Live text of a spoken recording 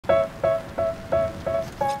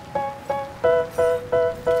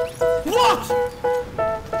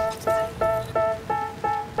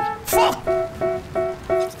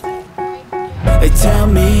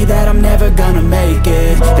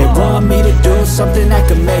something that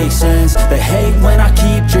could make sense. They hate when I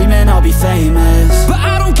keep dreaming I'll be famous, but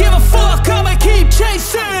I don't give a fuck, I'ma keep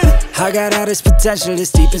chasing. I got all this potential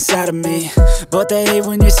that's deep inside of me, but they hate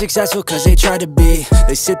when you're successful cause they try to be.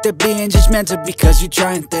 They sit there being judgmental because you're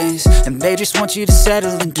trying things, and they just want you to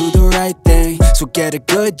settle and do the right thing. So get a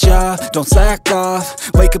good job, don't slack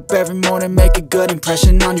off. Wake up every morning, make a good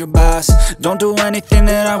impression on your boss. Don't do anything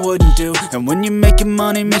that I wouldn't do, and when you're making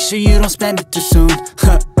money, make sure you don't spend it too soon.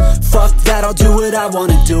 Fuck that, I'll do what I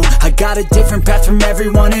wanna do. I got a different path from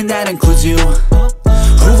everyone, and that includes you.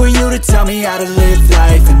 Who are you to tell me how to live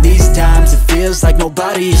life? In these times it feels like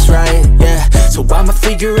nobody is right, yeah. So I'ma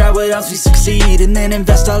figure out what else we succeed, and then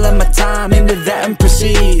invest all of my time into that and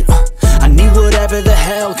proceed. I need whatever the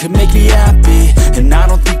hell could make me happy, and I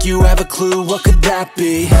don't think you have a clue what could that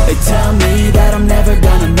be. They tell me that I'm never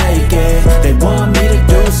gonna make it. They want me to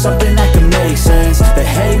do something that could make sense. They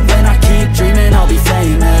hate when I keep dreaming I'll be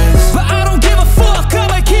famous, but I don't give a fuck,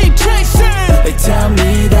 I'ma keep chasing. They tell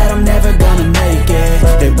me that I'm never gonna make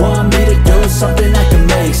it. They want me to do something that can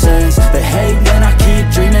make sense. They hate when I keep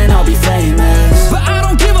dreaming I'll be famous, but I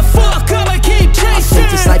don't give a fuck, I'ma keep chasing. I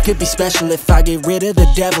think this life could be special if I get rid of the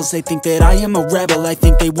devils. They think that I am a rebel, I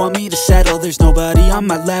think they want me to settle. There's nobody on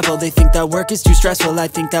my level. They think that work is too stressful, I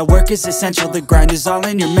think that work is essential. The grind is all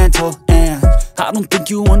in your mental, and I don't think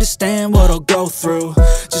you understand what I'll go through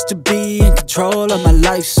just to be in control of my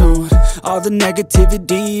life soon. All the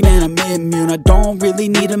negativity, man, I'm immune. I don't really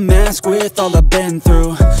need a mask with all I've been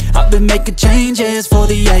through. I've been making changes for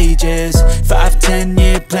the ages. 5-10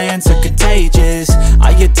 year plans are contagious.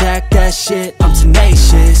 I attack that shit, I'm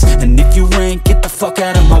tenacious. And if you ain't, get the fuck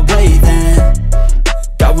out of my way then.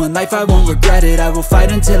 Got one life, I won't regret it. I will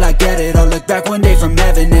fight until I get it. I'll look back one day from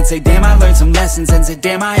heaven and say damn, I learned some lessons, and say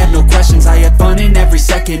damn, I had no questions. I had fun in every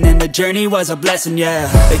second, and the journey was a blessing, yeah.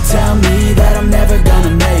 They tell me that I'm never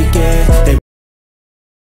gonna make it.